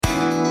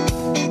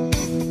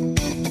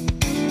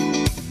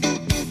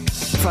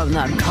from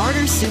the Carter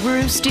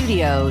Subaru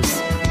Studios,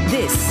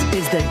 this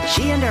is the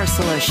G and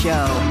Ursula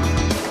Show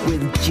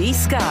with G.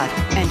 Scott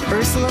and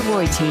Ursula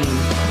Voiteen.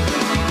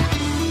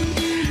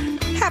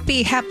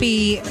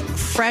 Happy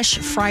Fresh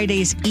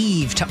Friday's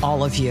Eve to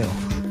all of you.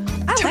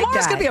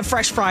 Tomorrow's going to be a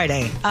Fresh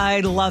Friday.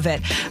 I love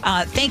it.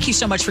 Thank you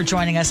so much for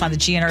joining us on the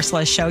G and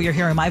Ursula Show. You're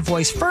hearing my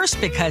voice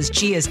first because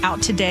G is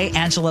out today.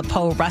 Angela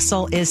Poe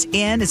Russell is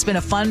in. It's been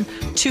a fun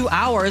 2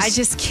 hours. I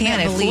just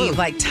can't believe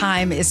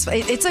time is.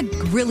 It's a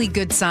really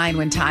good sign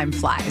when time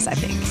flies, I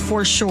think.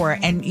 For sure.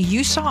 And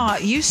you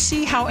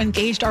see how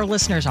engaged our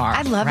listeners are.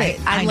 I love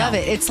it. I love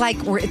it. It's like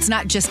it's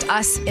not just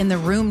us in the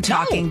room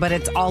talking, but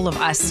it's all of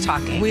us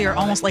talking. We are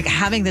almost like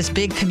having this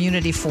big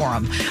community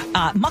forum.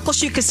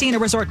 Muckleshoot Casino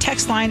Resort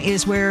text line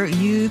is where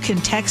you can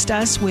text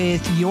us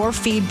with your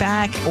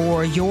feedback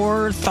or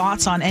your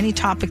thoughts on any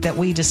topic that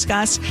we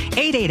discuss.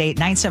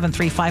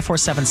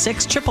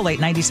 888-973-5476,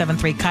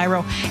 888-973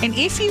 Cairo. And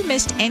if you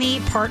missed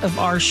any part of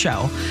our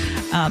show,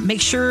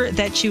 make sure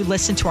that you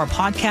listen to our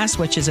podcast,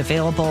 which is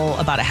available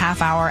about a half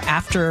hour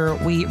after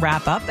we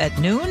wrap up at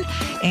noon.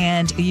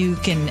 And you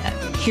can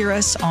hear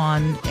us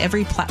on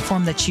every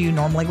platform that you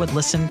normally would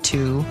listen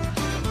to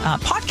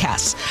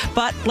podcasts.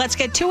 But let's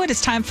get to it.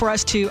 It's time for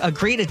us to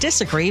agree to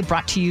disagree,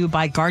 brought to you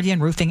by Guardian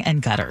Roofing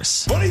and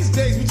Gutters. One of these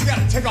days, we just got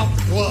to take off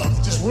the gloves,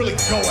 just really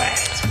go at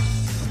it.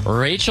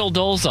 Rachel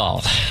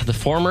Dolezal, the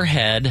former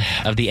head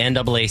of the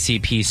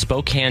NAACP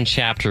Spokane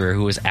chapter,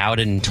 who was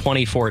outed in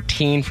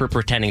 2014 for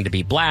pretending to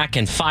be black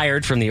and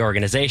fired from the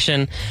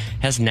organization,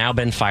 has now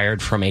been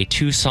fired from a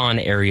Tucson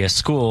area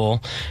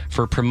school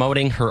for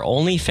promoting her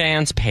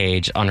OnlyFans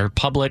page on her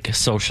public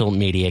social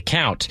media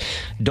account.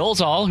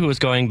 Dolezal, who was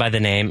going by the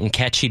name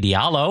Nkechi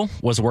Diallo,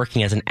 was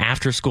working as an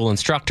after-school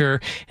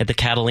instructor at the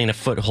Catalina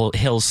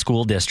Foothills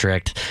School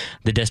District.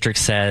 The district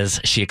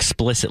says she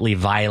explicitly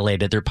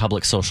violated their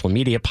public social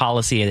media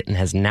policy and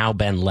has now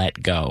been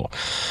let go.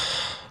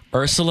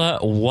 Ursula,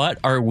 what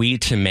are we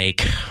to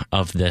make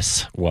of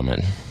this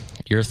woman?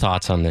 Your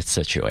thoughts on this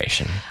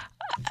situation?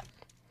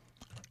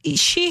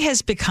 She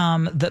has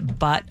become the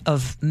butt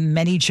of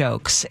many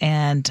jokes,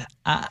 and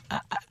I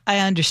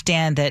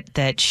understand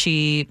that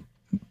she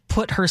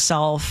put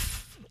herself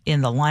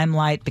in the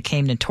limelight,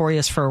 became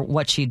notorious for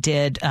what she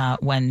did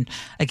when,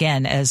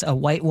 again, as a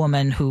white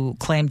woman who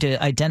claimed to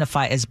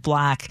identify as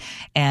black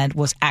and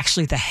was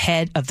actually the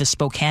head of the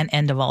Spokane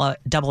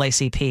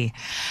NAACP.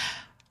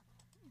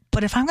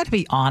 But if I'm going to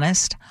be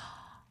honest,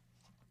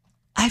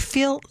 I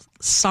feel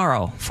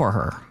sorrow for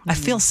her. I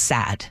feel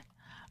sad.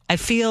 I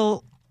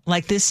feel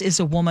like this is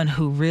a woman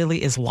who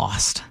really is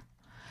lost.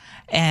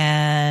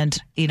 And,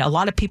 a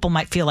lot of people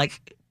might feel like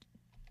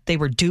they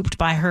were duped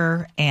by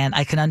her, and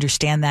I can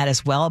understand that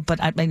as well.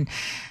 But I mean,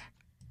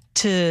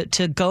 to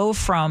go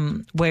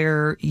from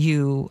where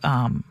you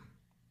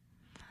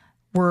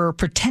were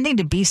pretending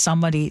to be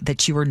somebody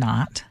that you were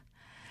not,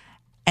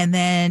 and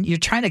then you're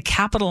trying to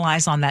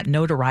capitalize on that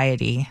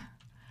notoriety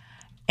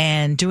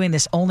and doing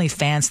this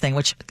OnlyFans thing,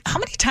 which how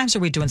many times are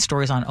we doing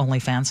stories on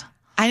OnlyFans?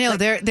 I know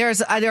there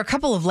are a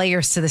couple of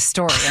layers to this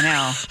story, I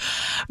know.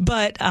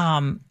 But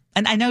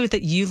and I know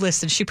that you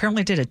listened. She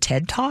apparently did a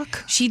TED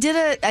Talk. She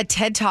did a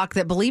TED Talk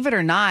that, believe it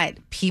or not,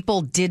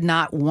 people did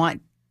not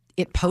want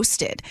it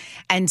posted.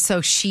 And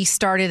so she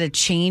started a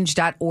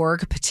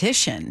change.org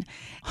petition.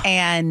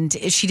 And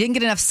she didn't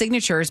get enough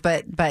signatures,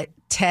 but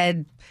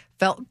Ted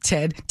felt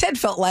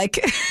like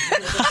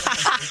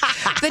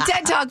the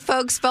TED Talk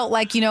folks felt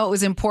like, it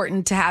was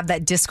important to have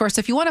that discourse. So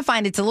if you want to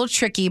find it's a little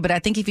tricky, but I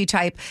think if you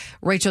type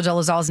Rachel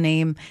Dolezal's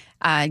name,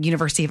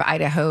 University of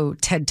Idaho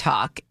TED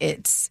Talk,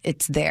 it's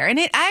there. And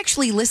I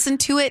actually listened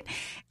to it,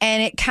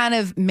 and it kind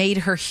of made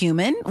her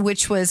human,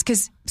 which was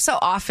because so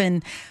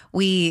often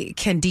we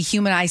can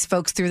dehumanize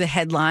folks through the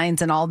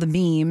headlines and all the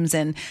memes,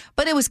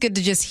 but it was good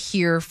to just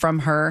hear from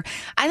her.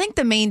 I think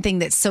the main thing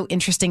that's so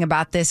interesting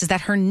about this is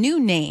that her new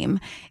name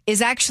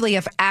is actually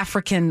of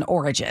African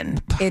origin.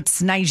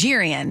 It's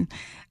Nigerian.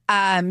 So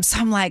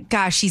I'm like,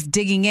 gosh, she's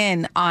digging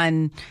in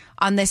on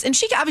this. And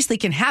she obviously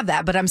can have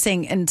that, but I'm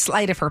saying in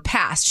light of her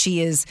past,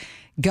 she is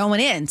going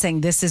in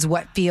saying this is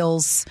what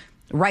feels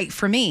right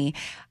for me.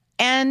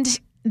 And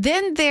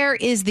then there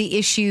is the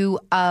issue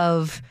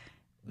of,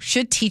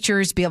 should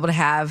teachers be able to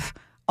have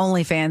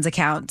OnlyFans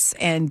accounts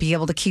and be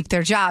able to keep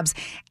their jobs?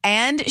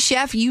 And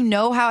Chef, you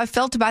know how I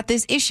felt about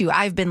this issue.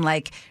 I've been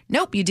like,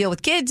 nope, you deal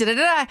with kids,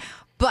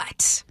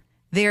 but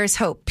there's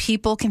hope.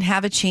 People can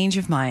have a change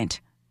of mind.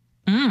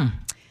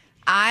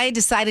 I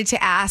decided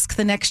to ask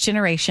the next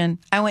generation.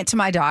 I went to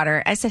my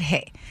daughter. I said,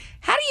 hey,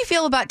 how do you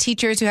feel about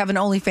teachers who have an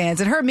OnlyFans?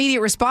 And her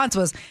immediate response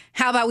was,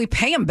 how about we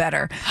pay them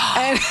better?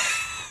 And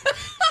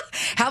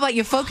how about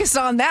you focus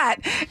on that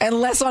and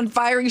less on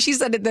firing? She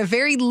said, at the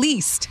very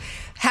least,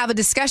 have a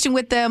discussion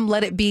with them.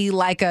 Let it be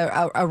like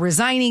a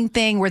resigning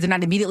thing where they're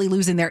not immediately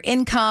losing their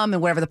income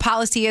and whatever the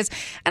policy is.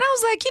 And I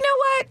was like, you know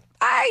what?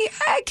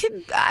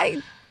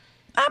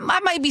 I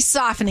might be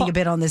softening a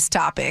bit on this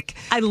topic.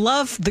 I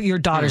love your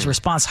daughter's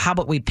response. How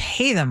about we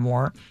pay them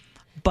more?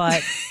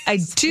 But I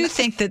do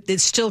think that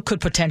it still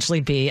could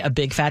potentially be a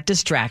big fat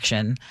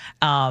distraction.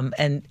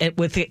 And it,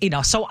 with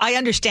so I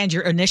understand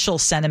your initial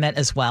sentiment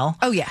as well.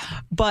 Oh, yeah.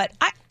 But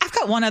I've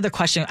got one other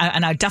question,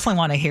 and I definitely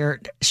want to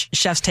hear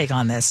Chef's take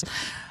on this.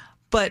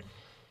 But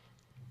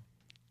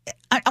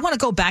I want to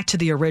go back to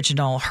the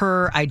original,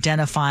 her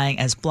identifying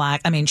as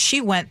Black. I mean,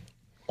 she went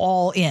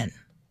all in.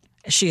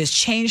 She has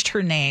changed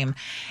her name.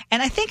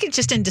 And I think it's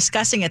just in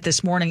discussing it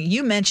this morning,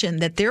 you mentioned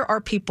that there are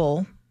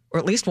people, or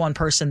at least one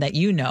person that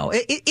you know.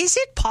 Is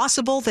it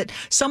possible that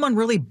someone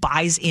really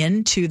buys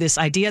into this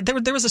idea?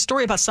 There was a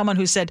story about someone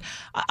who said,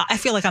 I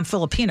feel like I'm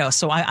Filipino,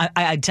 so I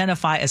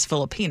identify as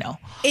Filipino.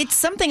 It's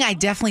something I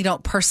definitely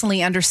don't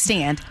personally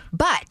understand,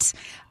 but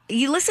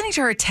you listening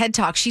to her TED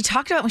Talk, she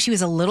talked about when she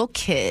was a little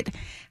kid,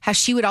 how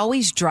she would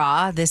always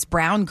draw this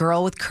brown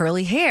girl with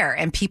curly hair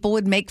and people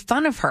would make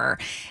fun of her.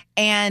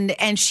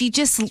 And she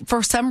just,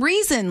 for some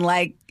reason,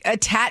 like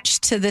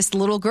attached to this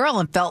little girl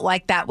and felt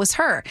like that was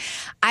her.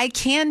 I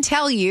can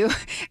tell you,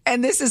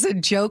 and this is a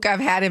joke I've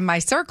had in my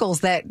circles,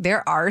 that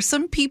there are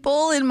some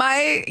people in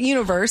my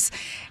universe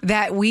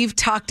that we've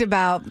talked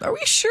about, are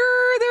we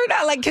sure they're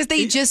not, like, because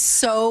they just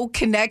so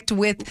connect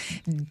with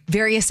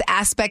various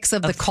aspects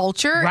of the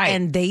culture. Right.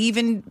 And they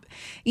even,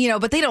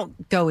 but they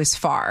don't go as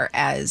far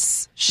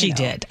as she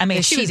did. I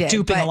mean, she was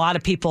duping a lot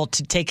of people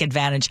to take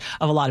advantage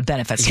of a lot of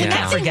benefits.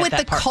 Connecting with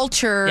the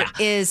culture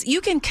is,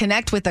 you can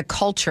connect with the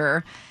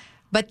culture,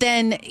 but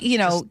then,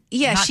 don't.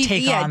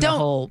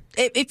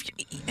 If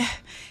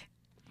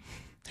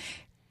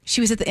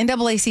she was at the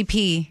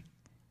NAACP,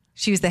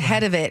 she was the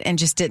head of it and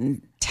just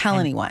didn't tell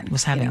anyone.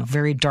 Was having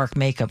very dark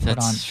makeup put on.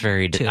 That's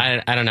very.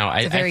 I don't know.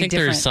 I think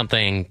there's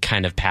something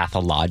kind of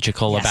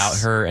pathological about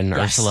her. And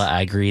Ursula,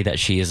 I agree that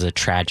she is a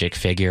tragic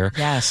figure.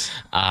 Yes.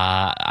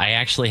 I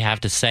actually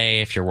have to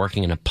say, if you're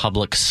working in a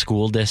public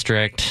school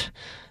district,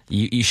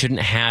 you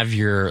shouldn't have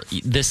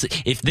this.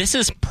 If this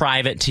is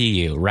private to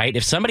you, right?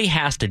 If somebody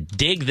has to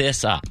dig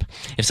this up,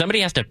 if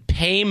somebody has to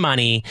pay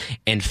money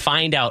and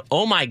find out,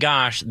 oh my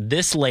gosh,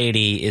 this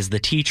lady is the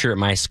teacher at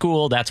my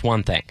school, that's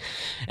one thing.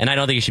 And I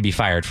don't think you should be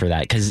fired for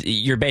that, because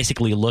you're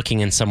basically looking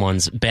in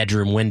someone's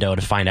bedroom window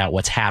to find out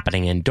what's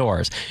happening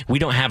indoors. We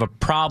don't have a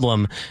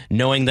problem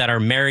knowing that our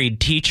married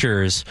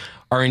teachers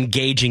are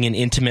engaging in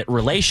intimate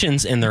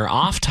relations in their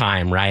off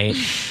time, right?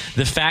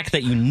 The fact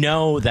that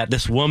that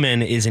this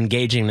woman is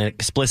engaging in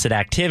explicit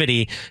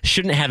activity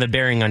shouldn't have a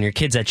bearing on your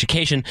kid's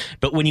education.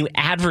 But when you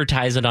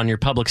advertise it on your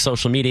public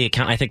social media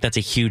account, I think that's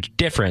a huge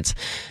difference.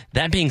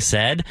 That being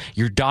said,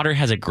 your daughter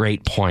has a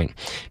great point,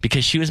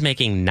 because she was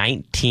making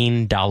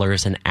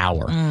 $19 an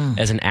hour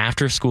as an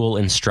after-school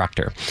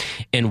instructor.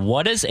 And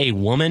what is a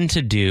woman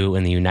to do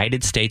in the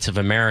United States of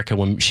America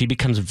when she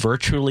becomes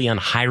virtually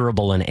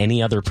unhireable in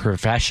any other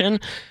profession?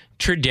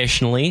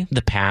 Traditionally,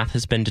 the path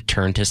has been to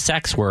turn to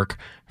sex work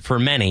for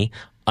many,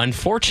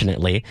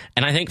 unfortunately.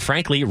 And I think,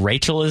 frankly,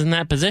 Rachel is in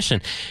that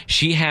position.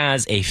 She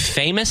has a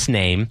famous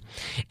name,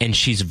 and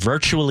she's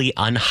virtually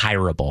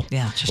unhireable.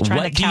 Yeah, just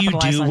trying what to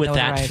capitalize do you do on with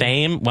notoriety. that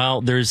fame?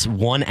 Well, there's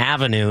one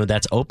avenue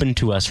that's open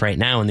to us right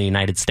now in the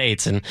United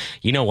States. And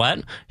you know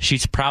what?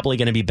 She's probably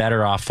going to be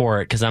better off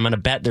for it, because I'm going to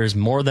bet there's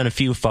more than a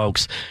few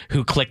folks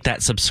who click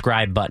that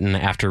subscribe button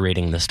after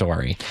reading the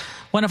story.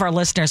 One of our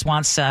listeners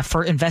wants,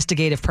 for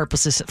investigative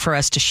purposes, for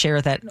us to share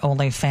that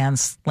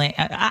OnlyFans link.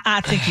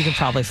 I think you can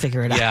probably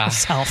figure it out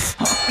yourself.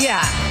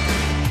 Yeah.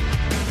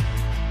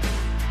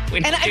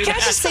 And can I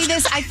just say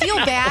this? I feel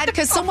bad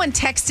because someone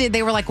texted,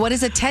 they were like, what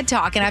is a TED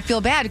Talk? And I feel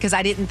bad because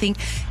I didn't think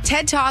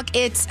TED Talk,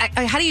 it's,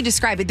 how do you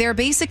describe it? They're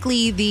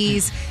basically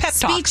these pep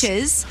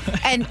speeches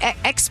and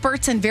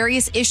experts in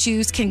various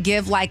issues can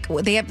give, like,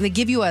 they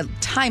give you a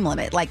time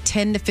limit, like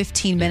 10 to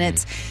 15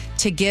 minutes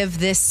to give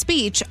this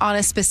speech on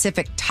a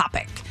specific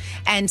topic.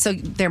 And so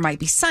there might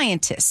be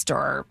scientists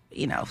or,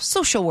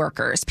 social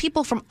workers,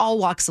 people from all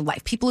walks of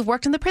life, people who've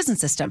worked in the prison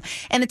system.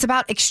 And it's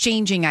about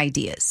exchanging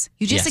ideas.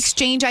 You just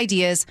exchange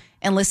ideas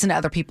and listen to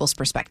other people's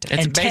perspectives.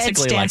 It's and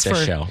basically TED like stands this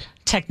for show.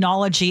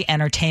 Technology,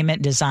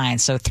 entertainment, design.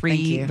 So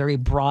 3 very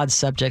broad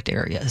subject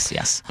areas.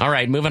 Yes. All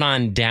right, moving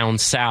on down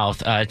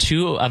south.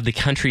 2 of the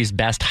country's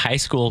best high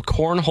school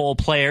cornhole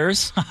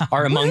players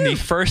are among the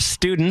first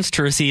students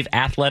to receive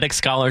athletic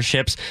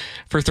scholarships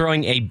for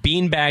throwing a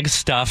beanbag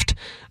stuffed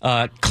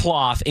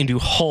cloth into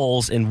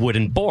holes in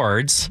wooden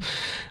boards.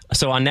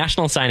 So on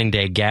National Signing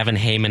Day, Gavin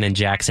Heyman and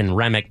Jackson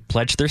Remick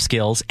pledged their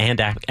skills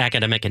and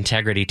academic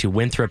integrity to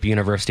Winthrop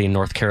University in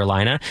North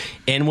Carolina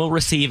and will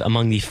receive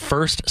among the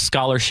first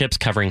scholarships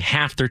covering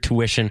half their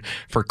tuition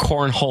for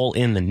cornhole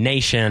in the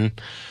nation.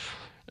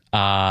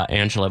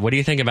 Angela, what do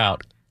you think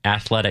about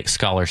athletic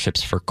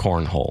scholarships for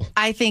cornhole?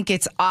 I think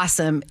it's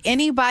awesome.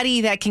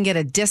 Anybody that can get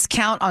a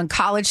discount on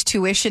college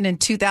tuition in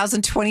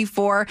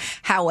 2024,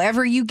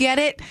 however you get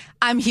it,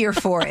 I'm here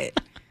for it.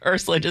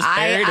 Ursula just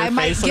buried her I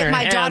might face in get her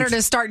my hands. daughter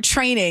to start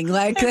training.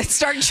 Like, let's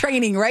start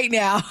training right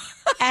now.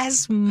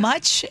 As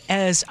much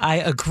as I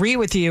agree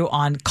with you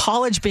on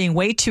college being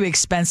way too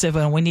expensive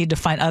and we need to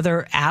find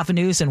other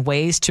avenues and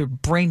ways to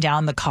bring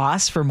down the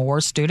cost for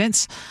more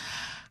students,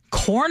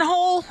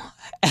 cornhole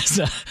as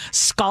a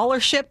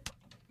scholarship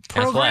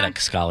program? Athletic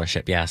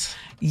scholarship, yes.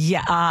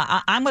 Yeah,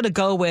 I'm going to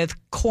go with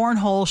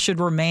cornhole should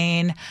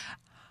remain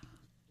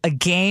a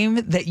game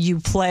that you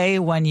play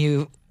when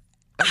you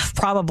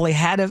probably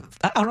I don't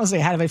want to say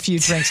had a few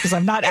drinks because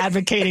I'm not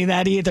advocating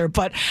that either.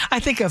 But I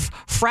think of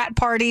frat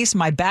parties,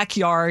 my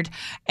backyard,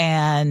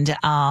 and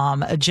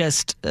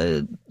just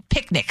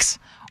picnics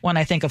when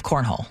I think of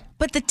cornhole.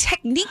 But the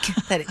technique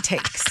that it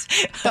takes,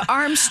 the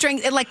arm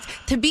strength, like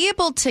to be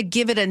able to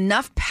give it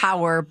enough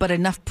power but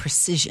enough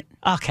precision.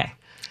 Okay.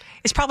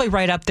 It's probably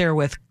right up there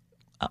with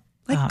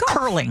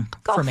curling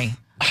for me.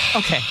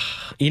 Okay.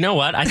 You know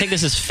what? I think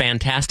this is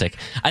fantastic.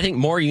 I think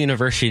more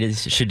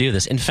universities should do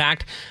this. In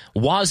fact,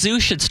 Wazoo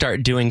should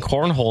start doing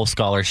cornhole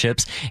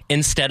scholarships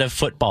instead of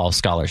football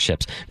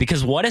scholarships.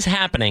 Because what is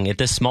happening at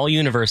this small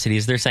university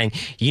is they're saying,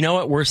 you know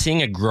what? We're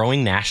seeing a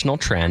growing national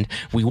trend.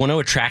 We want to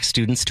attract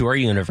students to our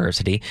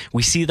university.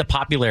 We see the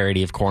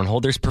popularity of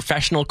cornhole. There's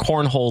professional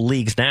cornhole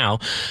leagues now.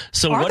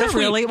 So Are what there if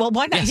really? Well,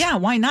 why not? Yes. Yeah,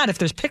 why not? If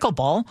there's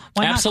pickleball,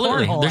 why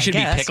Absolutely. not cornhole? There should be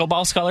I guess.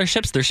 pickleball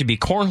scholarships. There should be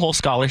cornhole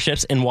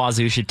scholarships, and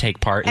Wazoo should take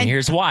part. And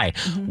here's why.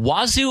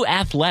 Wazoo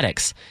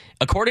Athletics,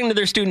 according to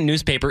their student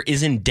newspaper,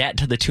 is in debt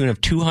to the tune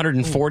of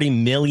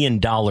 $240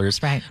 million,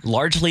 Right.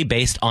 largely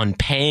based on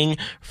paying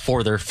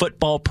for their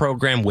football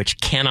program, which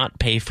cannot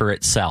pay for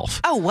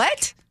itself. Oh,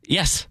 what?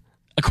 Yes.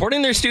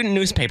 According to their student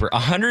newspaper,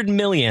 $100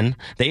 million,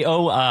 they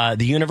owe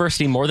the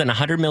university more than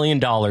 $100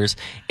 million,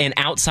 and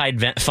outside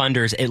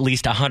funders at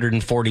least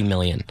 $140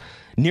 million.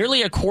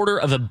 Nearly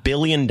 $250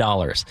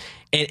 million.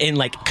 And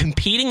like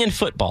competing in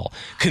football,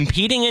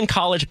 competing in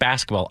college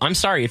basketball. I'm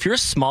sorry, if you're a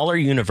smaller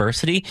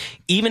university,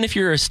 even if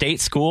you're a state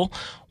school,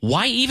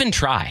 why even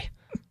try?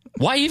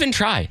 Why even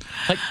try?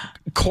 Like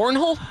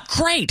cornhole?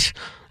 Great.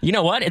 You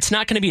know what? It's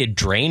not going to be a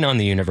drain on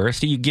the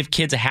university. You give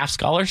kids a half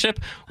scholarship.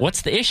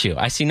 What's the issue?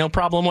 I see no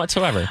problem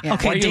whatsoever. Yeah.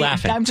 Okay, Why are you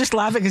laughing? I'm just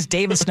laughing because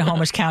Davis,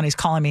 Snohomish County is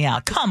calling me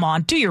out. Come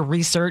on, do your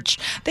research.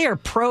 There are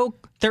pro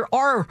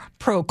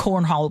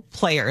cornhole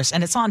players,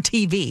 and it's on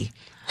TV.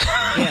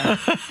 Yeah.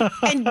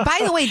 And by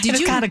the way,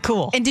 It's kinda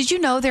cool. And did you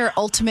know there are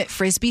ultimate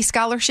frisbee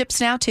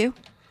scholarships now too?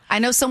 I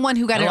know someone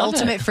who got I an love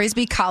ultimate it.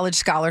 frisbee college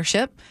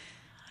scholarship.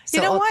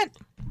 You know what?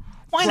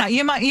 Why not?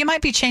 You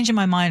might be changing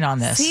my mind on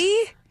this.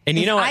 See? And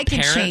you If know what, I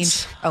could parents?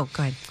 change. Oh,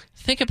 go ahead.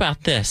 Think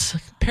about this.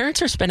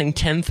 Parents are spending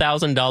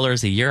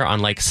 $10,000 a year on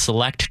like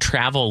select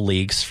travel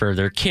leagues for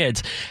their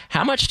kids.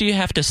 How much do you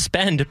have to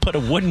spend to put a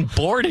wooden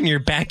board in your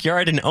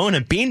backyard and own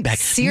a beanbag?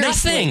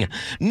 Seriously.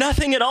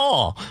 Nothing at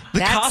all. The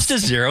That's- cost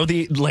is zero.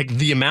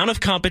 The amount of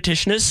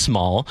competition is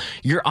small.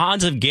 Your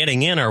odds of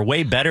getting in are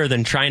way better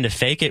than trying to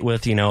fake it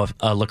with,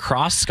 a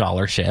lacrosse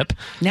scholarship.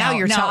 Now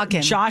you're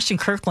talking. Josh in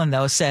Kirkland,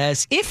 though,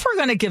 says if we're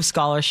going to give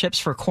scholarships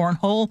for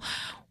cornhole,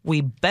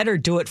 we better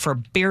do it for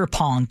beer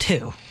pong,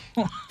 too.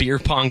 Beer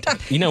pong.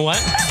 You know what?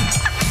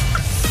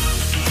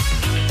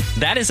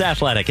 That is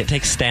athletic. It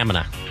takes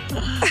stamina.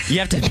 You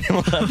have to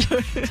build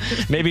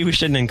up. Maybe we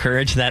shouldn't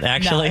encourage that,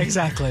 actually. No,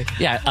 exactly.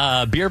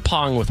 Yeah, beer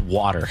pong with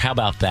water. How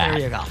about that?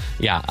 There you go.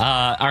 Yeah.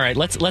 All right,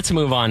 let's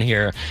move on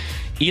here.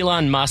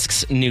 Elon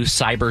Musk's new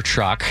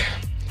cybertruck,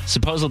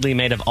 supposedly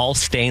made of all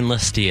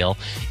stainless steel,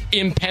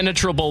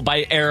 impenetrable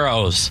by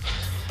arrows,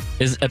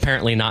 is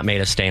apparently not made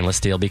of stainless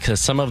steel because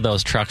some of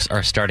those trucks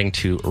are starting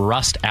to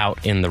rust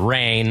out in the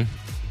rain.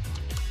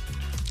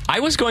 I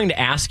was going to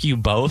ask you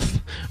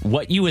both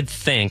what you would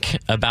think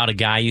about a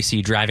guy you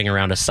see driving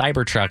around a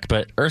Cybertruck,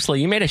 but Ursula,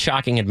 you made a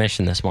shocking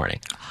admission this morning.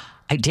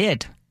 I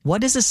did.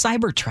 What is a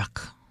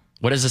Cybertruck?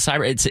 What is a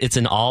cyber? It's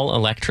an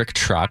all-electric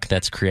truck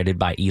that's created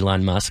by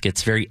Elon Musk.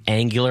 It's very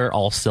angular,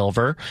 all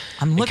silver.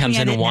 I'm looking It comes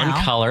at in it one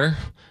now. color.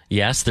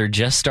 Yes, they're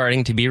just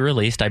starting to be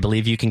released. I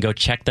believe you can go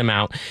check them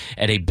out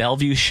at a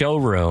Bellevue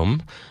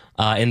showroom,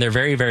 and they're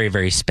very, very,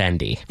 very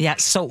spendy. Yeah,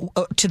 so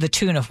to the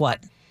tune of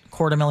what?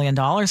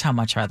 $250,000? How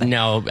much are they?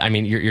 No, I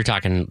mean, you're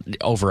talking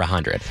over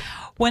 100.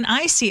 When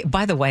I see,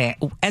 by the way,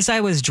 as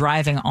I was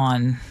driving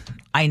on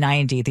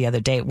I-90 the other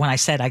day, when I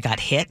said I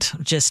got hit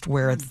just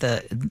where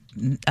the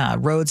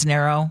roads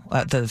narrow,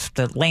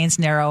 the lanes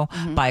narrow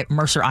by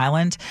Mercer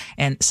Island,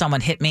 and someone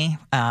hit me,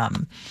 I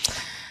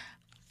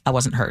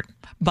wasn't hurt.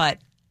 But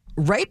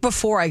right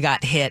before I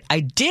got hit, I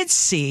did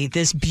see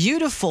this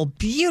beautiful,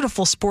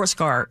 beautiful sports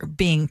car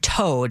being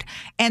towed.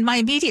 And my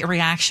immediate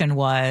reaction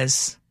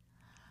was,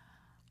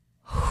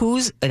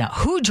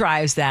 who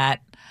drives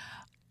that?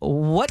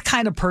 What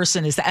kind of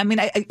person is that? I mean,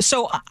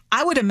 so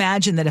I would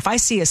imagine that if I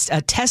see a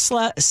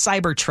Tesla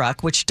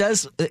Cybertruck, which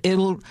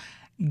it'll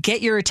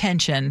get your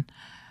attention,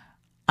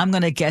 I'm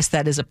going to guess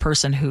that is a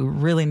person who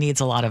really needs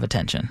a lot of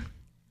attention.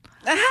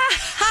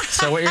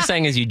 So what you're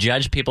saying is you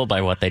judge people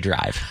by what they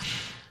drive.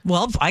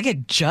 Well, I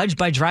get judged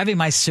by driving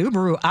my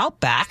Subaru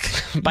Outback.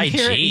 By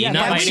G,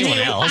 not by anyone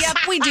else. Yep,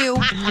 we do.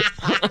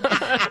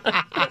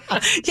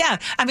 Yeah,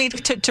 I mean,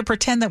 to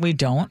pretend that we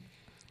don't.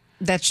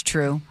 That's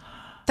true.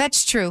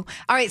 That's true.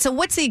 All right, so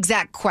what's the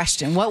exact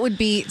question? What would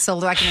be, so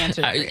that I can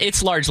answer it?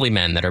 It's largely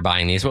men that are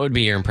buying these. What would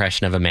be your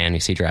impression of a man you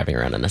see driving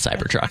around in a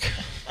Cybertruck?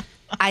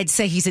 I'd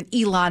say he's an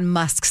Elon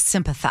Musk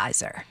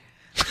sympathizer.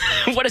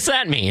 What does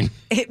that mean?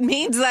 It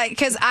means like,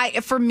 because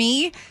for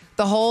me,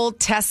 The whole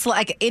Tesla,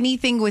 like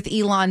anything with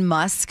Elon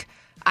Musk,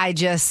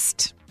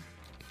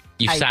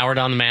 You've soured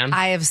on the man?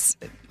 I have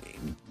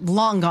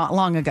long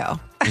ago.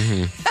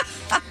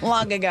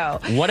 Long ago.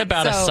 What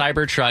about a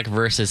Cybertruck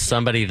versus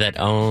somebody that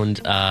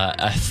owned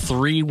a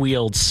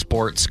three-wheeled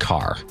sports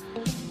car?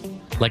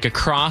 Like a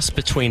cross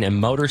between a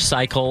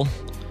motorcycle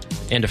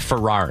and a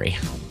Ferrari.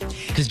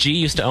 Because G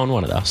used to own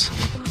one of those.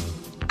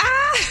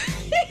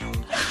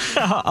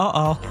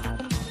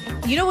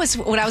 You know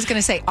what I was going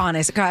to say,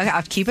 honest,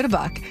 I'll keep it a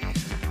buck.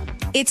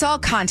 It's all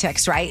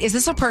context, right? Is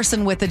this a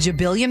person with $1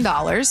 billion?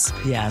 Yes.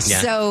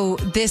 Yeah. So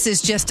this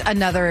is just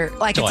another,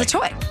 like, toy. It's a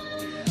toy.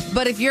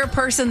 But if you're a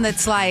person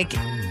that's like,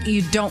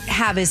 you don't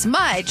have as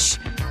much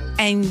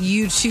and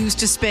you choose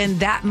to spend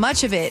that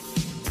much of it,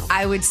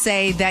 I would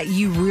say that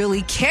you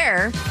really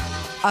care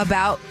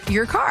about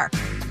your car.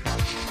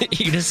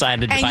 You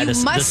decided to And buy you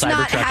the must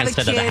not Cybertruck have a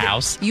instead of the kid.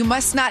 house. You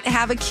must not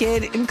have a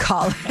kid in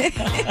college.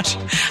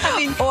 I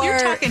mean, you're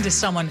talking to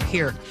someone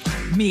here,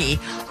 me.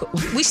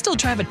 We still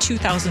drive a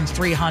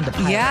 2003 Honda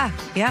Pilot. Yeah.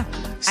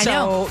 I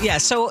know. Yeah.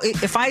 So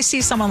if I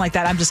see someone like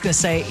that, I'm just going to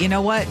say, you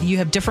know what? You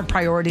have different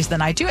priorities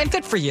than I do, and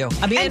good for you.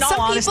 I mean, in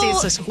all honesty,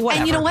 it's just whatever.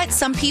 And you know what?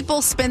 Some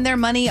people spend their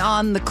money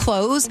on the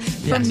clothes.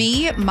 For Yes.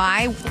 me,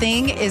 my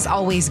thing is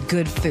always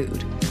good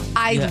food.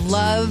 I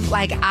love,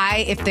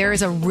 if there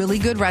is a really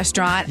good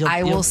restaurant,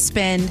 I will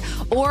spend,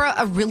 or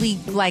a really,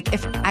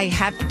 if I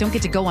don't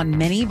get to go on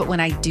many, but when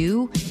I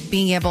do,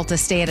 being able to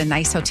stay at a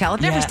nice hotel.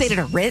 I've never stayed at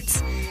a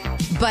Ritz,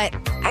 but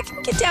I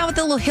can get down with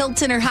a little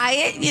Hilton or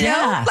Hyatt, you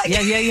know?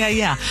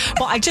 Yeah.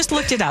 Well, I just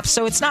looked it up,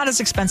 so it's not as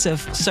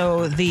expensive.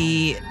 So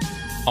the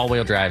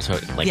All-wheel drive,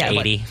 so like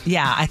 80.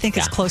 I think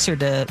it's closer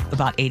to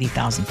about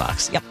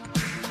 $80,000. Yep.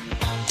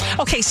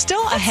 Okay,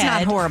 still ahead.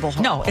 Not horrible.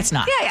 No, it's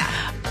not.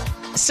 Yeah.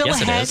 Still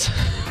Yes, ahead. it is.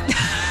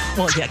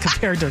 Well, yeah,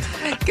 compared to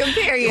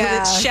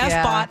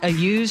Chef bought a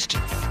used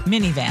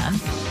minivan.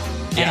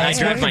 Yeah, I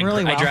drive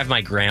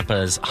my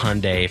grandpa's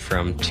Hyundai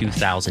from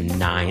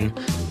 2009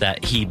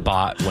 that he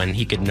bought when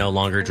he could no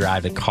longer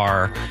drive a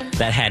car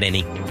that had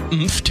any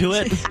oomph to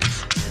it.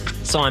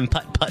 So I'm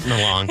putting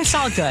along. It's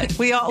all good.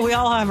 We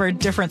all have our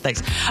different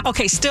things.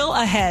 Okay, still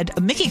ahead,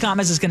 Micki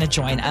Gamez is going to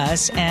join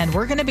us, and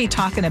we're going to be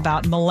talking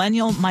about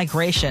millennial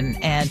migration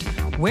and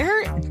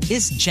where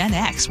is Gen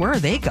X? Where are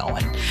they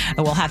going? And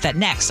we'll have that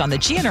next on the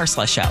G and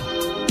Ursula Show.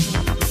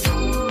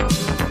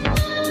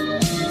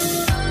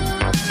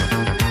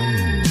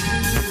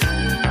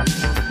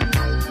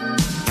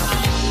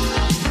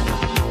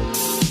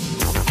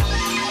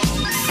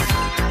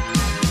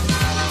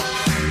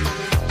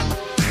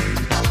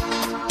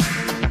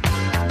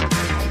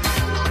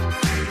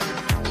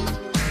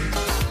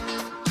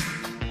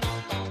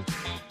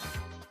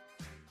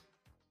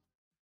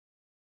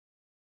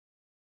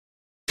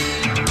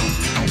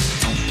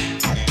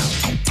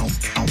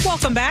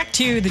 Welcome back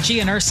to the G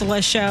and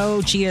Ursula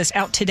Show. G is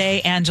out today.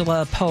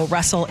 Angela Poe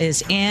Russell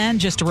is in.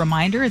 Just a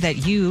reminder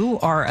that you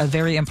are a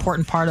very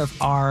important part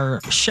of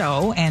our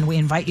show, and we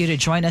invite you to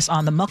join us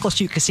on the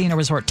Muckleshoot Casino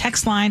Resort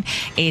text line,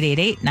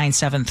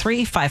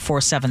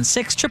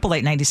 888-973-5476,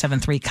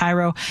 888-973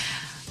 Cairo.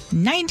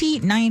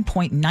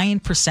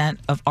 99.9%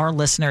 of our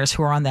listeners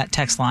who are on that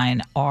text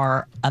line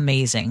are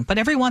amazing. But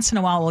every once in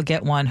a while, we'll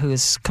get one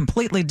who's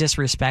completely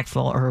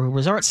disrespectful or who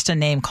resorts to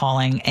name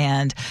calling.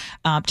 And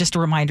just a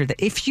reminder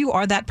that if you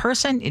are that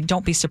person,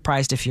 don't be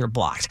surprised if you're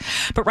blocked.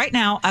 But right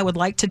now, I would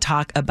like to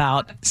talk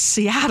about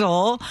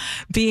Seattle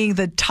being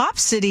the top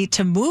city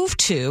to move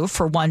to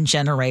for one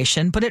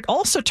generation. But it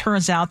also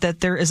turns out that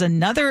there is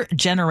another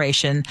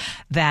generation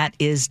that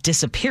is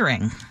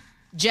disappearing.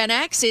 Gen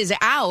X is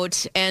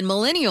out and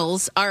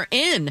millennials are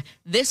in.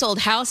 This old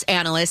house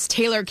analyst,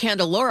 Taylor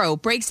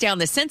Candeloro, breaks down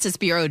the Census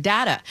Bureau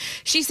data.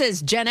 She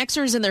says Gen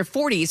Xers in their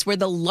 40s were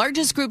the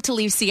largest group to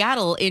leave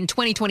Seattle in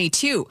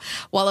 2022,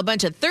 while a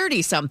bunch of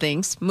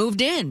 30-somethings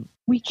moved in.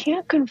 We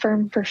can't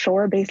confirm for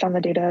sure based on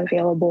the data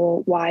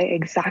available why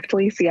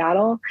exactly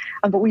Seattle,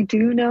 but we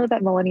do know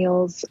that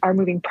millennials are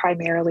moving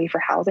primarily for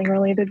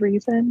housing-related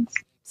reasons.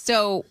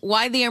 So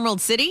why the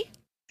Emerald City?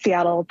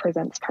 Seattle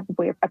presents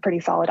probably a pretty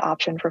solid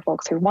option for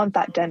folks who want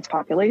that dense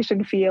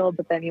population feel,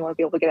 but then you want to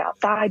be able to get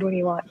outside when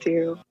you want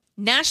to.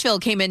 Nashville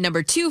came in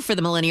number 2 for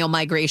the millennial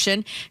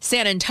migration.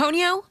 San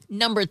Antonio,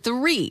 number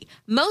 3,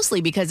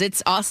 mostly because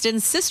it's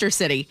Austin's sister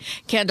city.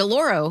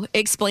 Candeloro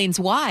explains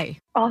why.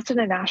 Austin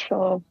and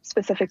Nashville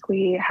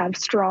specifically have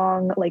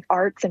strong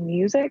arts and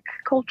music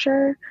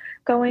culture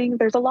going.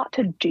 There's a lot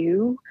to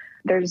do.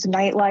 There's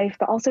nightlife,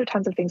 but also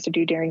tons of things to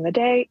do during the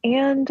day.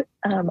 And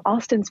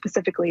Austin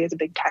specifically is a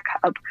big tech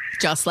hub.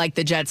 Just like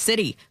the Jet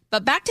City.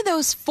 But back to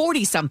those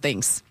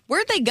 40-somethings.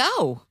 Where'd they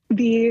go?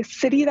 The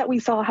city that we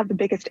saw have the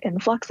biggest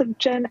influx of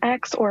Gen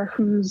X, or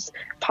whose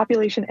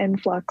population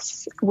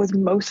influx was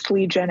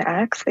mostly Gen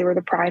X, they were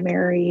the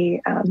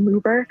primary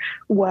mover,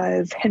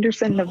 was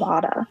Henderson,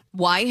 Nevada.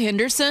 Why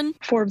Henderson?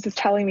 Forbes is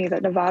telling me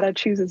that Nevada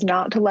chooses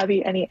not to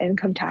levy any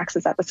income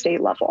taxes at the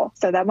state level.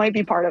 So that might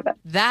be part of it.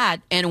 That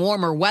and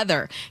warmer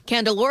weather.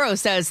 Candeloro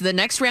says the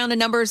next round of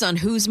numbers on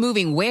who's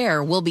moving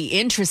where will be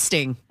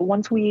interesting.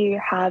 Once we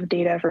have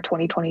data for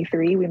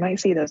 2023, we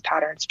might see those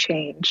patterns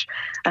change.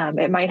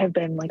 It might have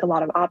been like a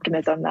lot of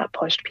optimism that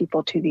pushed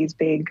people to these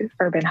big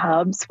urban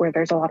hubs where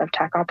there's a lot of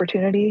tech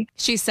opportunity.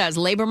 She says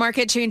labor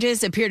market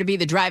changes appear to be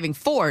the driving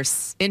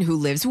force in who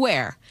lives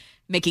where.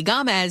 Micki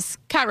Gamez,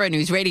 Cairo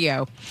News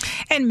Radio.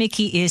 And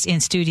Micki is in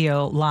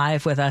studio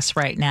live with us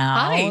right now.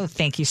 Hi.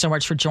 Thank you so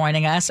much for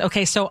joining us.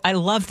 Okay, so I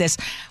love this.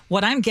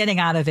 What I'm getting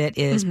out of it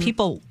is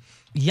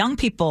young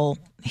people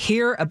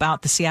hear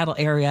about the Seattle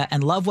area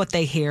and love what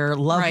they hear,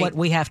 love what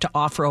we have to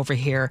offer over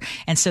here.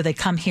 And so they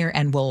come here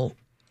and will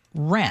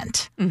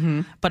rent.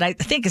 But I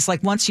think it's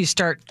like once you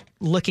start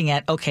looking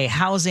at, okay,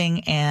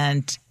 housing,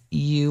 and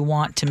you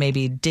want to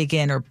maybe dig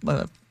in or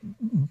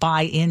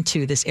buy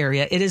into this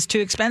area, it is too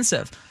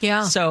expensive.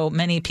 Yeah. So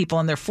many people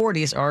in their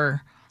 40s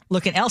are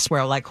looking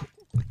elsewhere, like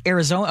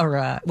Arizona,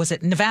 or was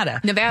it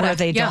Nevada? Nevada, where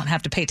they don't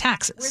have to pay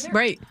taxes.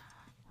 Right.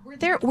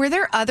 Were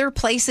there other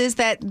places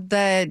that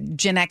the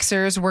Gen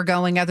Xers were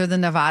going other than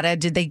Nevada?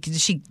 Did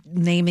she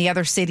name the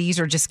other cities,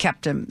 or just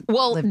kept them?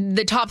 Well,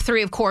 the top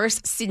three, of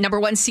course. Number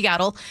one,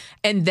 Seattle,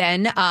 and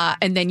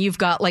then you've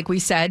got, like we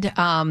said,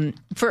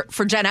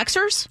 for Gen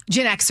Xers.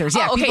 Gen Xers,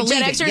 yeah. Oh, okay, people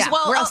Gen leaving. Xers. Yeah.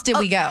 Well, where else did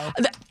we go?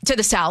 To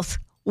the south.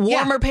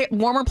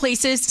 Warmer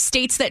places,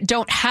 states that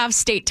don't have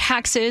state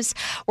taxes,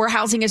 where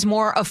housing is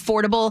more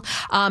affordable.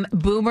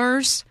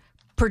 Boomers,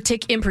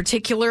 in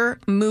particular,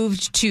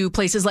 moved to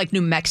places like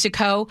New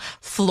Mexico,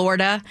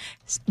 Florida.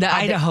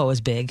 Idaho is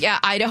big. Yeah,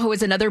 Idaho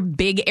is another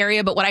big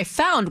area. But what I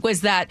found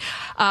was that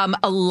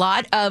a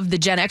lot of the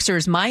Gen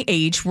Xers my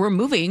age were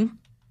moving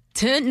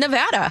to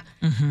Nevada.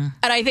 And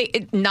I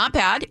think not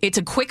bad. It's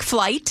a quick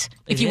flight.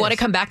 If you want to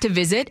come back to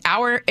visit,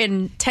 hour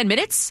and 10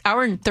 minutes,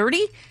 hour and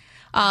 30.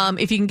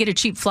 If you can get a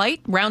cheap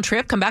flight, round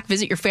trip, come back,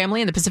 visit your family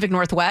in the Pacific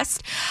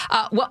Northwest.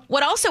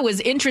 What also was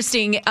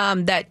interesting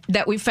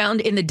that we found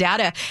in the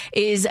data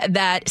is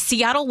that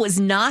Seattle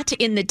was not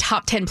in the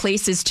top 10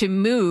 places to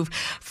move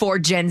for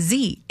Gen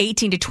Z,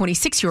 18 to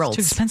 26-year-olds.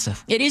 It's too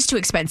expensive. It is too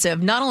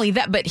expensive. Not only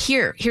that, but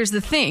here's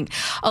the thing.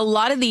 A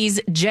lot of these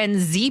Gen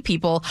Z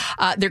people,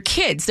 they're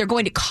kids. They're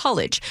going to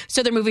college.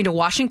 So they're moving to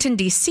Washington,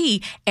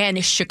 D.C.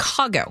 and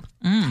Chicago.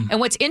 And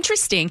what's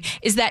interesting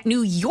is that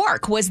New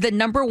York was the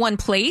number one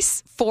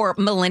place for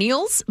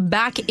millennials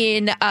back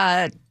in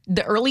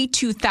the early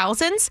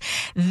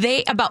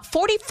 2000s. About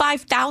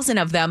 45,000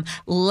 of them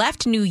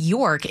left New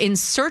York in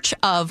search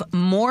of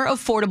more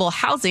affordable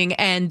housing,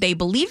 and they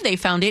believe they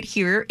found it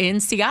here in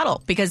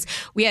Seattle because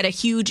we had a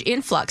huge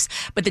influx.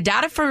 But the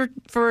data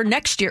for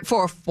next year,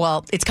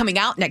 it's coming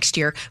out next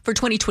year for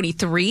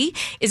 2023,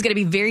 is going to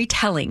be very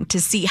telling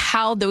to see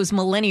how those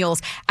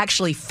millennials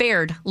actually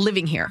fared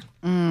living here.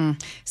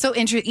 So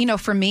interesting.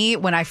 For me,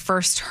 when I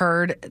first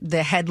heard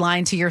the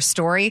headline to your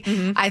story,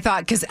 I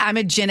thought, because I'm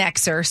a Gen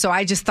Xer, so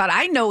I just thought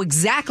I know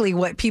exactly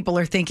what people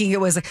are thinking.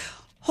 It was like,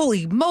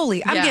 holy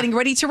moly, I'm getting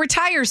ready to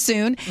retire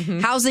soon.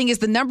 Housing is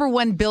the number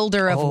one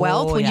builder of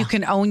wealth when you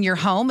can own your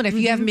home. And if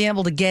you haven't been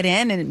able to get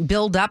in and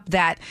build up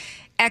that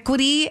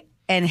equity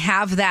and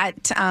have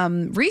that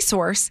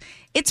resource,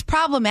 it's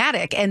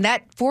problematic. And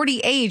that 40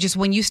 age is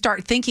when you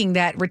start thinking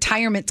that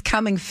retirement's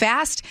coming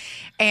fast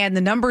and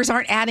the numbers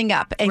aren't adding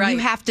up and you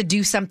have to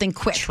do something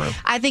quick. True.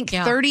 I think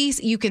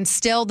 30s,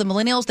 the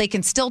millennials, they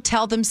can still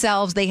tell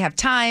themselves they have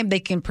time. They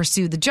can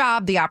pursue the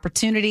job, the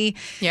opportunity.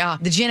 Yeah.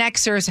 The Gen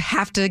Xers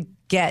have to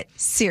get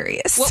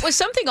serious. What was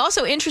something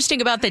also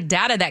interesting about the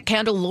data that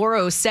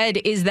Candeloro said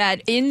is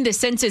that in the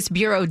Census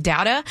Bureau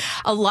data,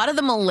 a lot of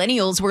the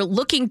millennials were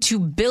looking to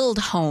build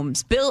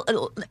homes,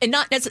 and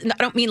I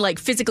don't mean like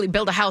physically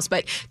build a house,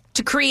 but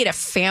to create a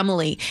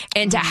family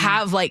and to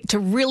have to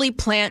really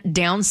plant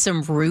down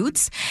some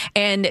roots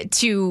and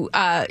to,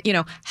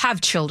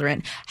 have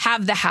children,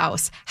 have the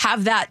house,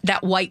 have that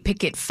white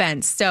picket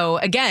fence. So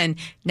again,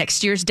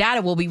 next year's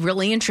data will be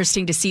really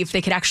interesting to see if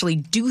they could actually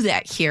do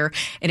that here.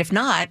 And if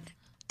not,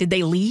 did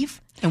they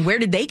leave? And where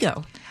did they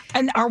go?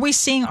 And are we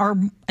seeing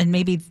and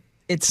maybe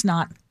it's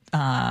not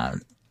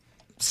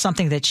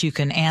something that you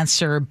can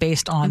answer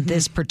based on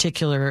this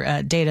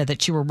particular data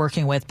that you were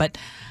working with, but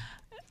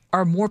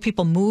are more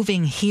people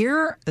moving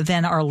here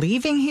than are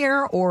leaving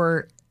here,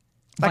 or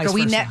are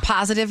we net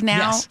positive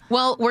now? Yes.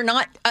 Well, we're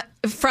not,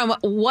 from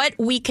what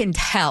we can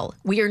tell,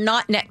 we are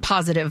not net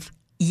positive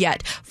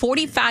yet.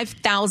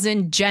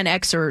 45,000 Gen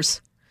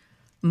Xers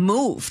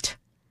moved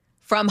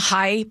from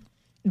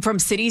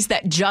cities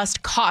that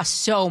just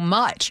cost so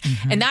much.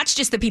 And that's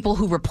just the people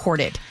who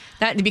reported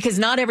that, because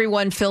not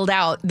everyone filled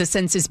out the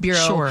Census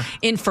Bureau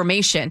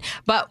information.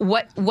 But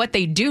what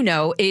they do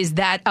know is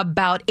that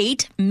about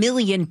 8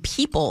 million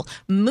people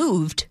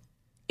moved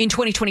in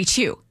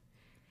 2022.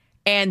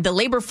 And the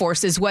labor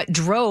force is what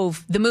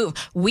drove the move.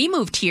 We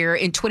moved here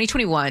in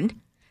 2021,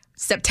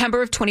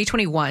 September of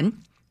 2021,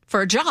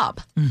 for a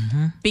job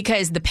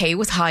because the pay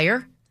was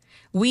higher.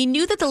 We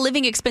knew that the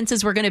living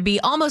expenses were going to be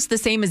almost the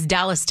same as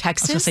Dallas,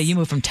 Texas. I was going to say, you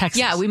moved from Texas.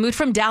 Yeah, we moved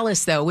from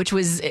Dallas, though, which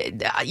was,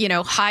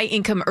 high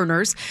income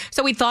earners.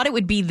 So we thought it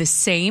would be the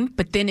same,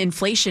 but then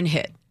inflation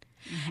hit.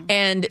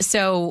 And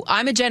so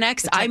I'm a Gen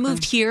X. I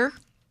moved here.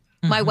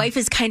 My wife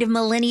is kind of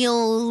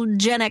millennial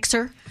Gen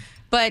Xer.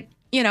 But,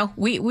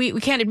 we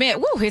can't admit,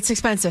 it's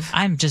expensive.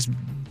 I'm just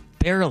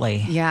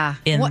barely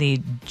in the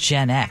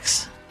Gen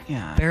X.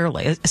 Yeah.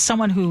 Barely. As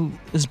someone who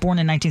was born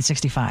in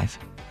 1965.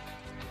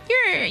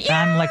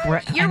 I'm like,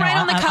 you're right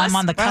on the cusp. I'm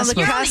on the cusp.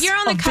 You're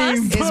on the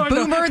cusp. Is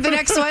Boomer the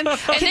next one?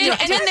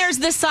 And then there's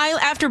the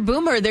silent, after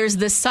Boomer, there's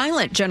the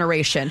silent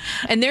generation.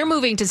 And they're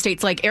moving to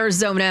states like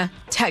Arizona,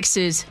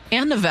 Texas,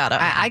 and Nevada.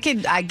 I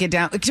get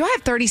down. Do I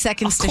have 30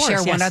 seconds to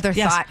share one other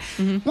thought?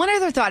 One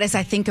other thought as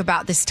I think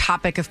about this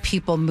topic of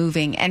people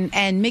moving. And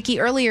Micki,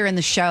 earlier in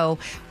the show,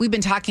 we've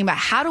been talking about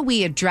how do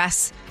we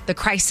address the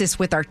crisis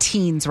with our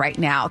teens right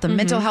now, the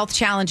mental health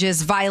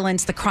challenges,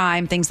 violence, the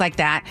crime, things like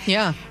that.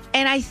 Yeah.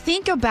 And I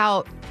think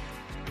about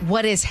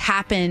what has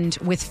happened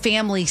with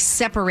families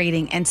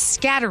separating and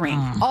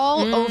scattering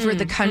all over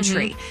the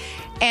country.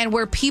 And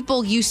where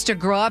people used to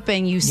grow up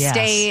and you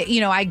stay,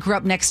 I grew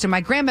up next to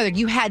my grandmother.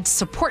 You had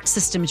support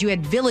systems, you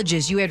had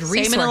villages, you had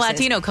resources. Same in the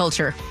Latino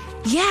culture.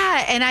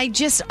 Yeah. And I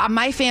just,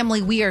 my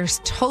family, we are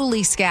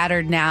totally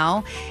scattered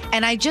now.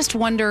 And I just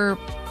wonder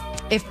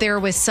if there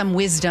was some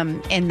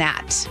wisdom in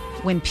that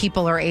when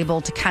people are able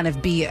to kind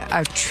of be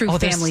a true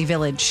family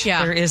village.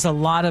 Yeah. There is a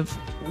lot of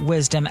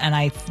wisdom, and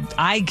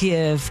I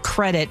give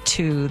credit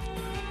to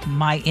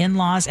my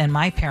in-laws and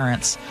my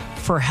parents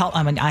for help.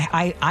 I mean,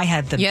 I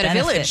had the benefit. A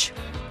village.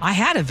 I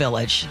had a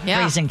village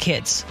raising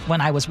kids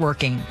when I was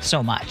working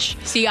so much.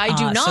 See, I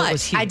do not.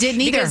 So I didn't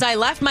either. Because I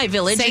left my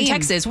village in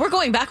Texas. We're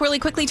going back really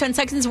quickly, 10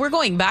 seconds. We're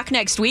going back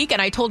next week, and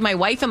I told my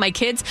wife and my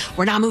kids,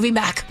 we're not moving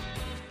back.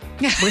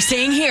 We're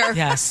staying here.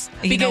 Yes.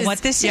 You know what?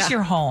 This is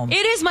your home.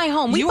 It is my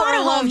home. We bought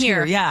a home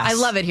here. Yes. I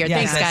love it here.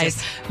 Yes. Thanks,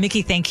 guys.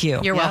 Micki, thank you.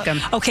 You're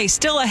welcome. Okay,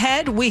 still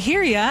ahead. We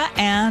hear ya.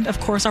 And, of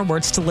course, our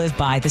words to live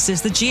by. This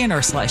is the G and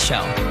Ursula Show.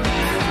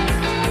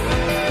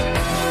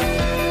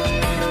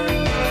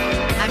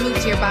 I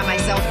moved here by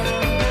myself.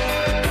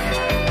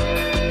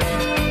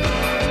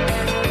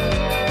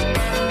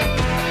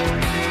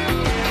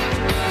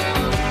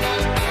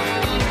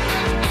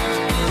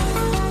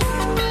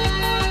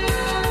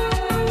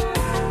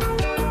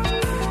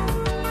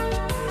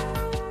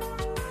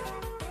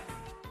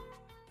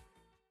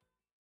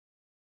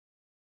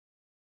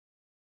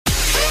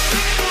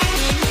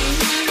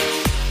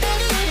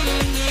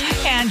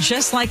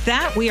 Just like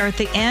that, we are at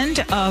the end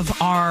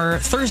of our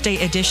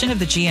Thursday edition of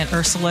the G and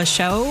Ursula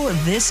Show.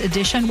 This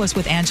edition was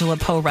with Angela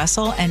Poe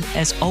Russell, and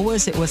as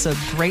always, it was a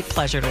great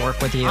pleasure to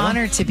work with you.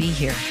 Honored to be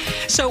here.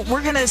 So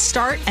we're going to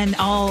start, and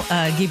I'll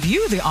give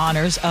you the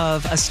honors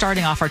of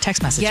starting off our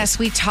text messages. Yes,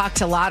 we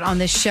talked a lot on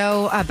this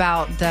show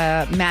about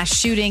the mass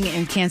shooting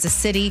in Kansas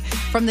City.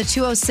 From the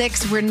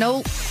 206, we're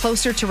no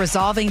closer to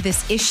resolving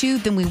this issue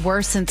than we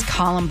were since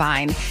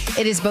Columbine.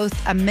 It is both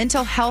a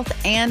mental health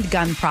and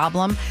gun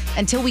problem.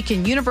 Until we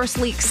can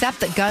universally accept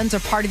that guns are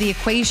part of the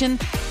equation,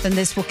 then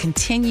this will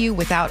continue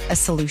without a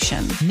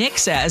solution. Nick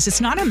says it's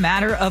not a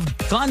matter of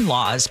gun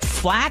laws.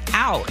 Flat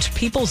out,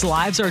 people's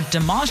lives are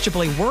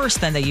demonstrably worse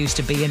than they used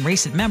to be in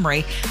recent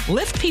memory.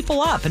 Lift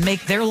people up and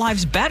make their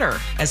lives better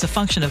as a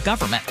function of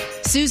government.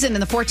 Susan in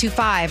the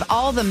 425,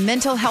 all the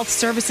mental health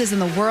services in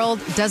the world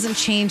doesn't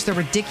change the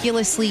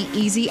ridiculously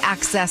easy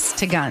access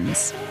to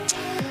guns.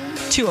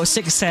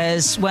 206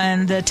 says,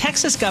 when the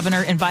Texas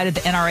governor invited the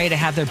NRA to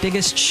have their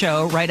biggest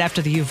show right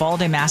after the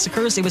Uvalde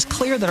massacres, it was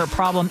clear that our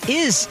problem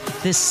is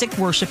this sick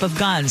worship of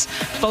guns.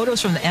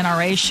 Photos from the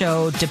NRA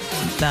show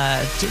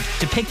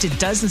depicted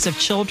dozens of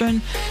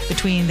children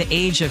between the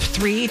age of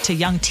 3 to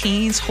young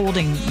teens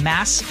holding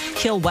mass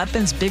kill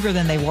weapons bigger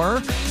than they were.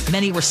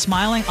 Many were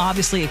smiling,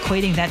 obviously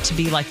equating that to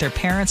be like their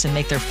parents and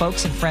make their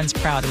folks and friends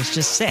proud. It was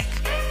just sick.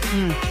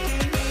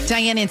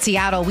 Diane in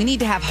Seattle, we need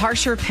to have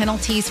harsher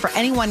penalties for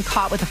anyone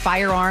caught with a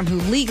firearm who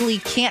legally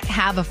can't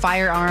have a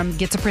firearm,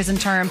 gets a prison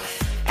term.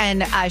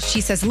 And she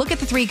says, look at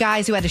the 3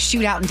 guys who had a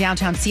shootout in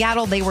downtown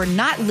Seattle. They were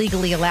not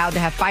legally allowed to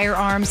have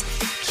firearms,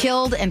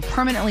 killed and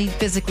permanently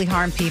physically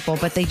harmed people,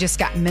 but they just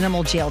got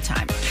minimal jail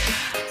time.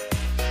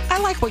 I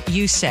like what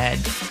you said,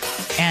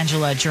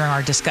 Angela, during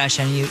our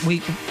discussion.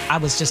 I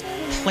was just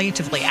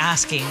plaintively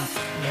asking,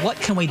 what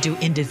can we do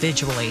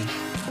individually?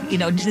 You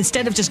know,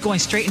 instead of just going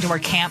straight into our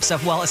camps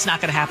of, well, it's not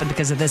going to happen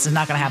because of this, it's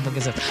not going to happen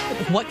because of,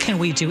 what can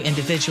we do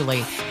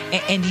individually?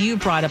 And you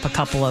brought up a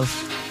couple of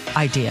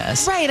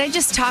ideas. Right. I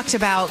just talked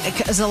about,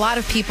 because a lot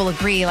of people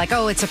agree, like,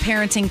 oh, it's a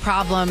parenting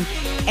problem.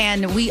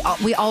 And we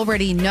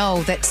already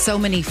know that so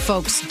many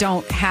folks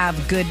don't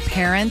have good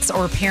parents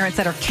or parents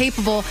that are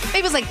capable,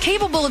 maybe it's like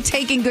capable of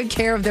taking good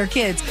care of their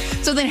kids.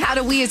 So then how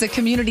do we as a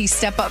community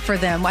step up for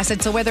them? I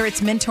said, so whether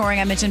it's mentoring,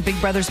 I mentioned Big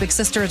Brothers, Big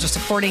Sisters, or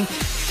supporting,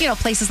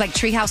 places like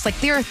Treehouse, like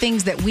there are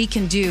things that we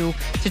can do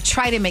to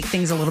try to make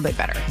things a little bit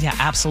better. Yeah,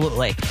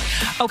 absolutely.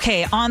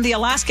 Okay, on the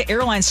Alaska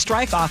Airlines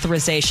strike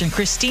authorization,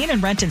 Christine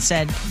in Renton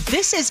said,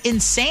 this is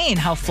insane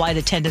how flight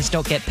attendants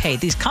don't get paid.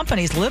 These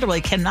companies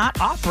literally cannot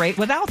operate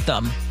without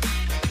them.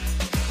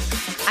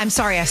 I'm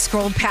sorry, I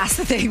scrolled past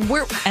the thing.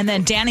 And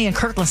then Danny in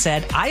Kirkland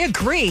said, I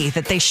agree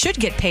that they should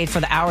get paid for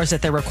the hours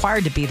that they're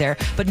required to be there,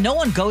 but no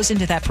one goes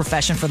into that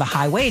profession for the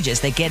high wages.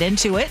 They get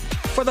into it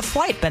for the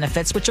flight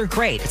benefits, which are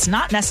great. It's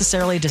not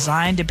necessarily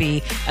designed to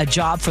be a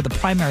job for the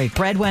primary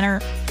breadwinner.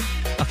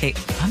 Okay,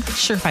 I'm not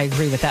sure if I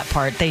agree with that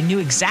part. They knew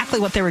exactly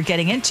what they were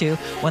getting into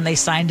when they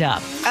signed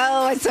up.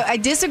 Oh, so I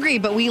disagree,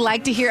 but we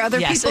like to hear other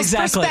people's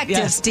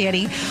perspectives,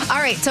 Danny. All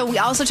right, so we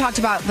also talked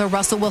about the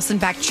Russell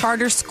Wilson-backed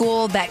charter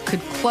school that could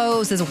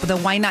close, as the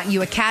Why Not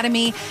You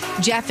Academy.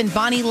 Jeff and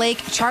Bonnie Lake,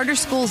 charter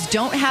schools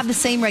don't have the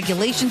same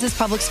regulations as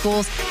public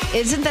schools.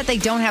 It isn't that they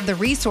don't have the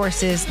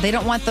resources. They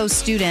don't want those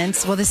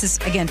students. Well, this is,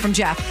 again, from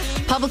Jeff.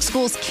 Public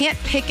schools can't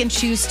pick and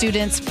choose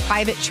students.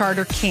 Private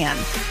charter can.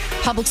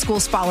 Public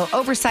schools follow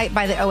oversight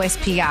by the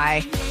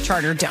OSPI.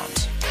 Charter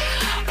don't.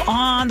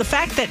 On the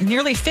fact that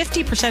nearly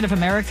 50% of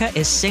America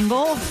is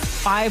single,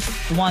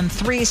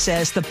 513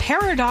 says the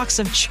paradox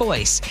of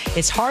choice.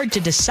 It's hard to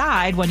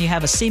decide when you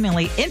have a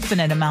seemingly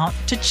infinite amount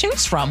to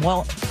choose from.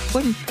 Well,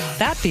 wouldn't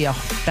that be a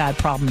bad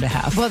problem to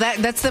have? Well,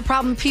 that's the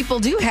problem people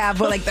do have,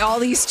 with like all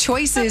these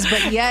choices,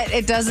 but yet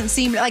it doesn't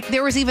seem like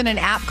there was even an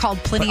app called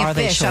Plenty of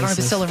Fish. I don't know if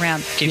it's still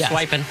around. Keep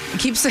swiping.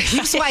 Keep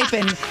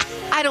swiping.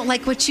 I don't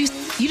like what you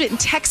didn't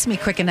text me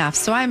quick enough,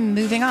 so I'm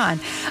moving on.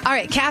 All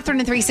right, Catherine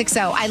in 360.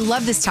 I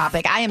love this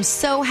topic. I am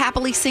so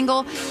happily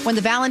single. When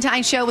the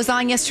Valentine's show was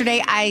on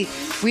yesterday, I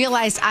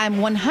realized I'm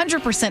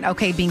 100%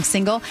 okay being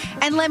single.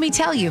 And let me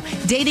tell you,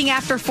 dating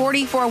after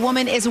 40 for a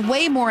woman is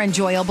way more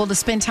enjoyable to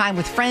spend time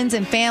with friends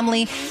and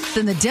family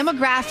than the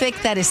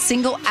demographic that is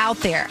single out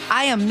there.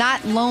 I am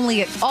not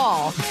lonely at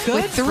all.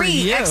 Good with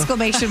 3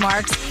 exclamation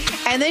marks.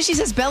 And then she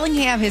says,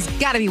 Bellingham has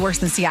got to be worse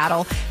than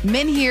Seattle.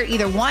 Men here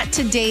either want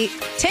to date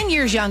 10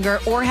 years younger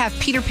or have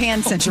Peter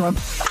Pan syndrome.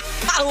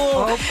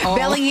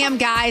 Bellingham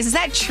guys, is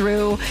that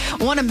true?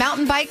 Want a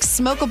mountain bike,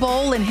 smoke a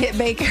bowl, and hit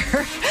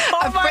Baker?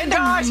 A friend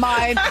of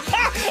mine.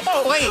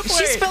 Wait,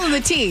 she's spilling the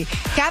tea.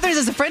 Catherine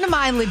says, a friend of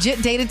mine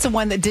legit dated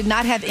someone that did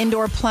not have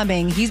indoor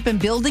plumbing. He's been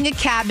building a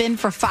cabin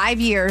for 5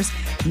 years.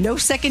 No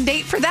second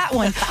date for that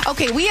one.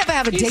 Okay, we have to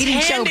have a dating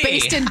show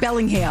based in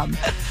Bellingham.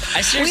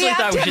 I seriously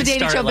thought we should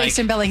start based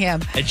in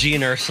Bellingham. A G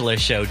and Ursula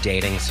show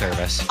dating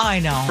service. I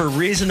know. For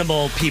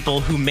reasonable people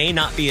who may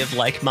not be of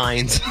like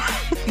minds.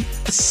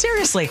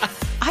 Seriously,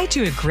 I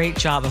do a great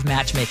job of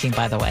matchmaking,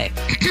 by the way.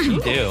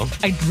 You do.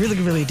 I really,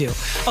 really do.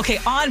 Okay,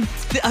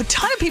 a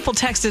ton of people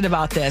texted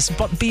about this,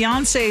 but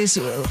Beyonce's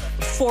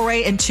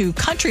foray into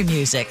country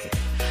music.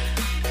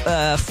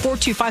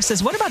 425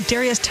 says, what about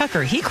Darius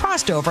Tucker? He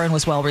crossed over and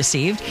was well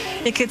received.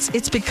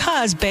 It's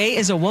because Bey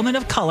is a woman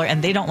of color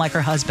and they don't like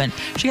her husband.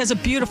 She has a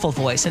beautiful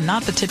voice and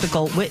not the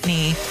typical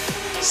Whitney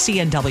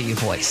CNW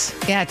voice.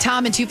 Yeah,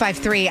 Tom in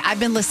 253. I've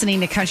been listening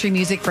to country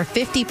music for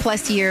 50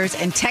 plus years,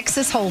 and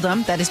Texas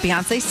Hold'em, that is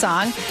Beyonce's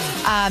song,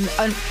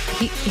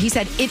 he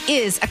said it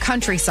is a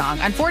country song.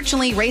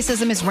 Unfortunately,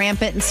 racism is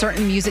rampant in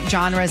certain music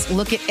genres.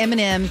 Look at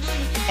Eminem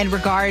in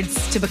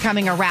regards to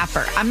becoming a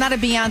rapper. I'm not a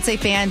Beyonce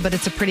fan, but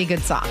it's a pretty good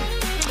song.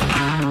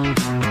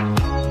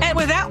 And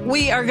with that,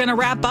 we are going to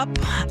wrap up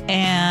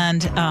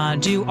and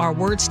do our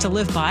words to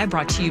live by,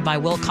 brought to you by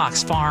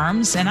Wilcox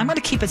Farms. And I'm going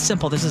to keep it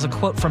simple. This is a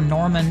quote from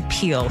Norman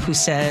Peale, who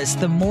says,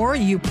 the more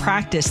you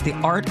practice the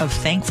art of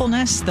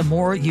thankfulness, the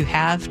more you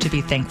have to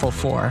be thankful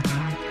for.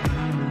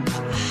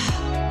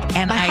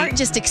 And my heart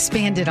just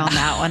expanded on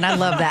that one. I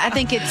love that. I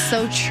think it's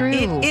so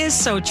true. It is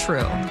so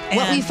true.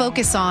 What we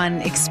focus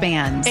on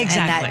expands.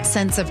 Exactly. And that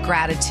sense of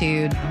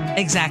gratitude.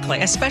 Exactly.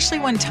 Especially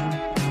when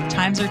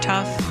times are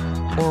tough,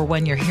 or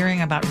when you're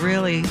hearing about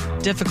really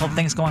difficult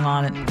things going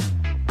on. And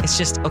it's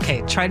just,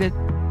 okay, try to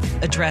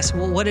address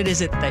what it is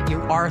that you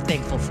are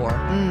thankful for.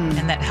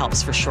 And that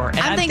helps for sure. And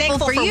I'm thankful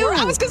for you.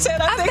 I was going to say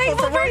it. I'm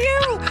thankful for you.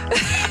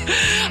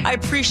 I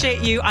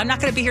appreciate you. I'm not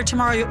going to be here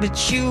tomorrow,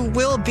 but you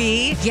will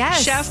be.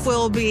 Yes. Chef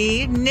will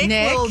be. Nick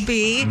will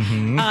be.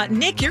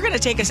 Nick, you're going to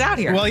take us out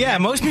here. Well, yeah,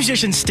 most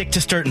musicians stick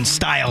to certain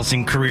styles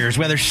in careers,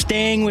 whether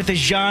staying with a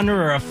genre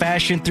or a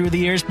fashion through the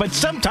years. But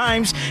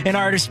sometimes an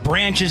artist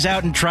branches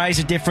out and tries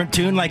a different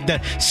tune, like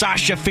the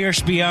Sasha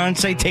Fierce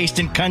Beyonce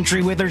tasting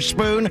country with her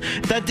spoon.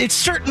 That it's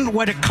certain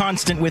what a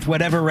constant with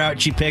whatever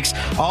route she picks.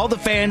 All the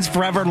fans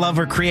forever love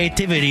her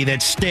creativity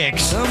that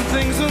sticks. Some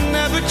things will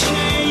never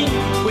change.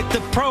 With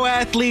the pro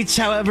athletes,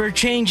 however,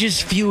 change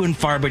is few and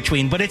far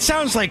between. But it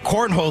sounds like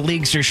cornhole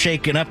leagues are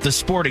shaking up the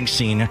sporting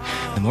scene.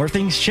 The more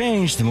things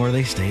change, the more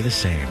they stay the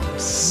same.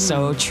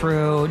 So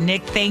true.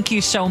 Nick, thank you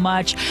so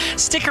much.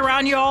 Stick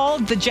around, y'all.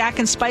 The Jack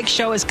and Spike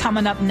show is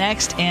coming up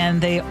next, and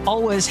they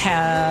always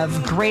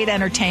have great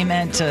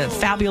entertainment, a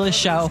fabulous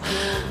show.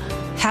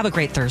 Have a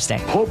great Thursday.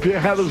 Hope you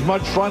had as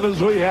much fun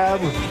as we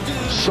have.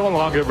 So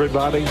long,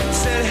 everybody.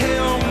 Said, hey,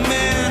 old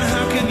man,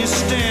 how can you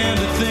stand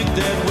to think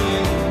that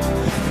way?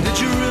 Did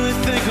you really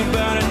think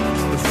about it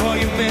before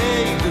you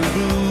made the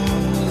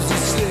rules? He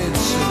said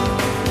so.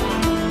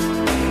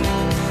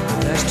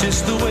 That's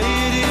just the way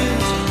it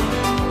is.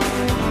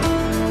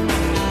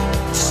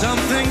 Some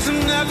things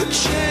have never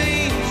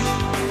changed.